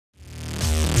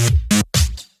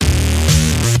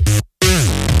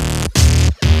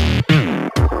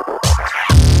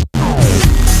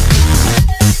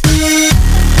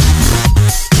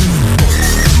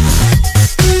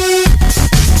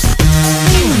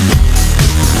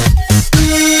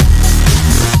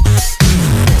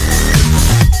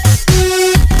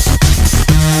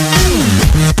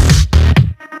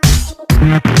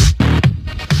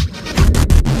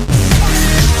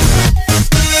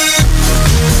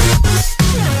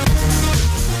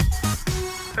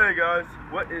guys,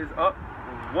 what is up?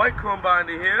 White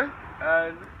Combiner here,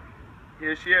 and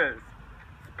here she is.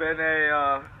 It's been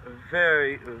a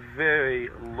very, very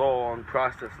long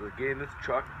process of getting this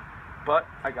truck, but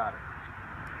I got it.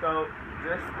 So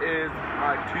this is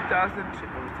my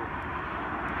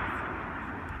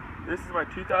 2002. This is my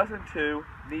 2002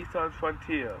 Nissan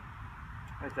Frontier.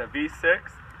 It's a V6,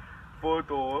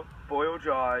 4-door, 4-wheel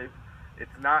drive.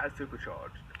 It's not a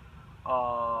supercharged.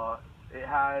 It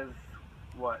has,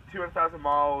 what, 200,000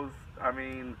 miles,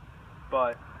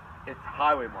 but it's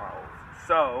highway miles.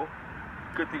 So,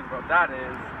 good thing about that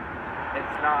is,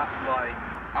 it's not like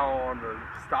on the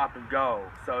stop and go.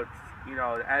 So it's,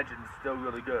 the engine's still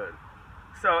really good.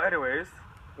 So anyways,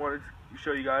 wanted to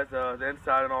show you guys the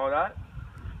inside and all that.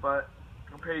 But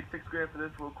I paid $6 for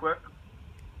this real quick.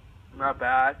 Not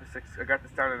bad. I got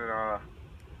this down in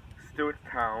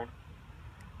Stewartstown.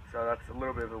 So that's a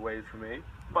little bit of a ways for me.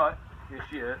 But here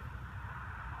she is.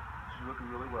 She's looking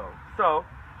really well. So,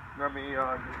 let me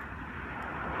let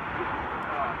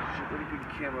me bring the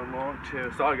camera along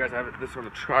too. Sorry guys, I have this on a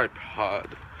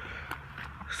tripod.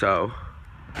 So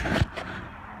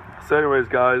anyways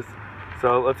guys,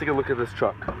 so let's take a look at this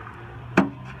truck.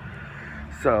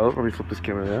 So, let me flip this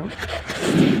camera down.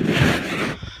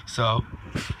 So,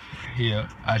 here,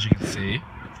 as you can see,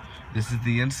 this is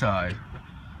the inside.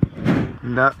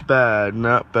 Not bad,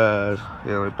 not bad.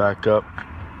 Yeah, let me back up.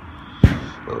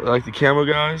 Like the camera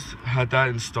guys, had that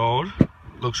installed.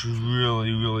 Looks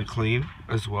really, really clean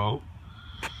as well.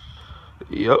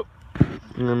 Yep.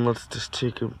 And then let's just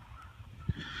take a... Can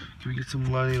we get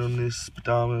some lighting on this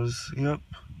speedometers? Yep.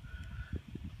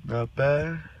 Not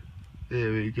bad.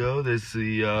 There we go. There's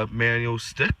the manual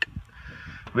stick.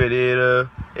 Radiator,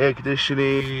 air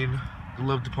conditioning,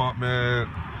 glove department.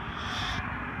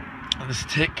 Let's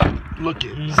take a look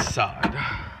inside.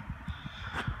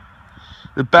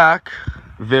 The back,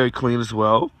 very clean as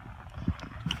well.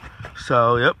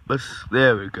 So, yep,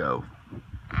 there we go.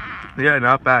 Yeah,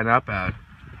 not bad, not bad.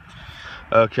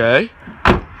 Okay,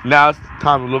 now it's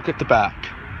time to look at the back.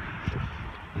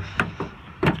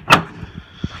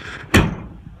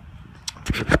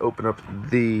 Let's open up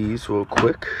these real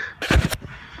quick.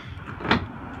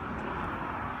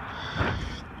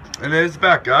 And there's the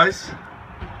back, guys.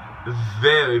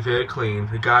 Very, very clean.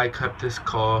 The guy kept this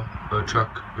car, or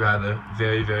truck rather,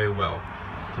 very, very well.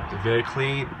 Kept it very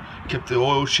clean, kept the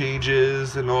oil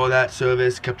changes and all that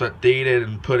service, kept updated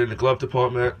and put in the glove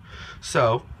department.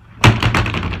 So,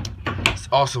 it's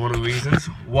also one of the reasons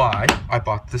why I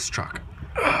bought this truck.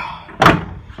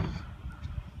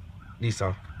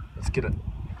 Nissan, let's get it.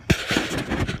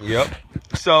 Yep.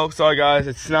 So, sorry guys,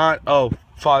 it's not, by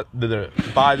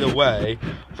the way,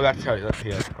 forgot to tell you that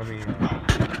here.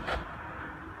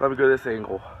 Let me go this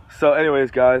angle. So anyways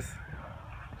guys,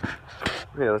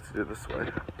 yeah, let's do it this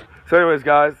way. So anyways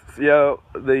guys, yeah,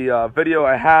 the video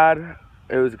I had,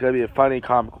 it was going to be a funny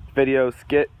comic video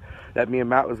skit that me and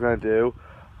Matt was going to do.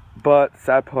 But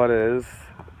sad part is,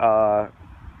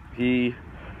 he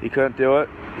couldn't do it.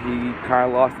 He kind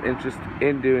of lost interest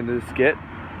in doing the skit.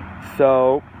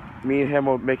 So me and him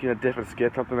are making a different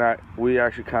skit, something that we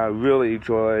actually kind of really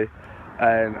enjoy.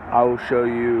 And I will show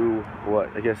you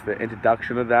the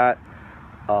introduction of that,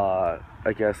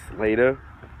 later.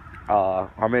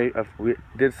 We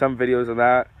did some videos of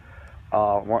that.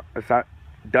 It's not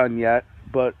done yet,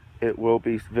 but it will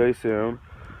be very soon.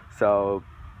 So,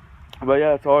 but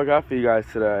yeah, that's all I got for you guys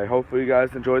today. Hopefully you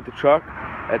guys enjoyed the truck.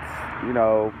 It's,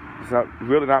 it's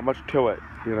not much to it,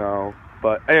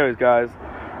 But anyways, guys,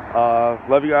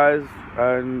 love you guys,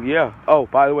 and yeah. Oh,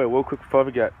 by the way, real quick before I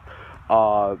forget,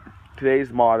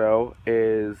 today's motto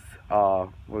is,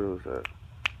 what was it?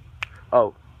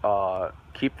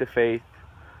 Keep the faith,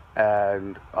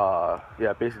 and,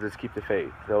 yeah, basically just keep the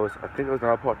faith. I think there was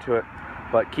another part to it,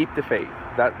 but keep the faith.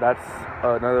 That's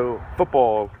another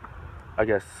football,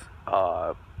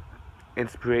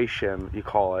 inspiration, you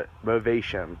call it,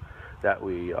 motivation, that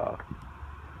we,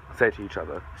 say to each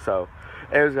other. So,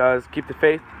 anyways, guys, keep the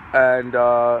faith, and,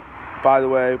 by the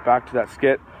way, back to that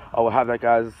skit. I will have that,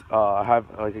 guys. Have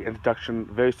an introduction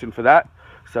very soon for that,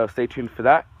 so stay tuned for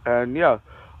that. And yeah,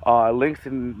 links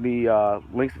in the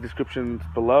descriptions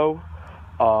below.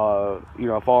 Follow me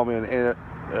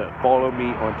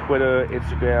on Twitter,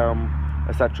 Instagram,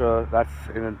 etc. That's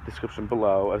in the description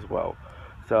below as well.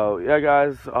 So yeah,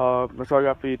 guys, that's all I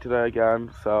got for you today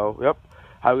again. So yep,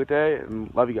 have a good day and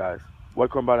love you guys. White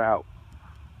Combiner out.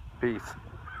 Peace.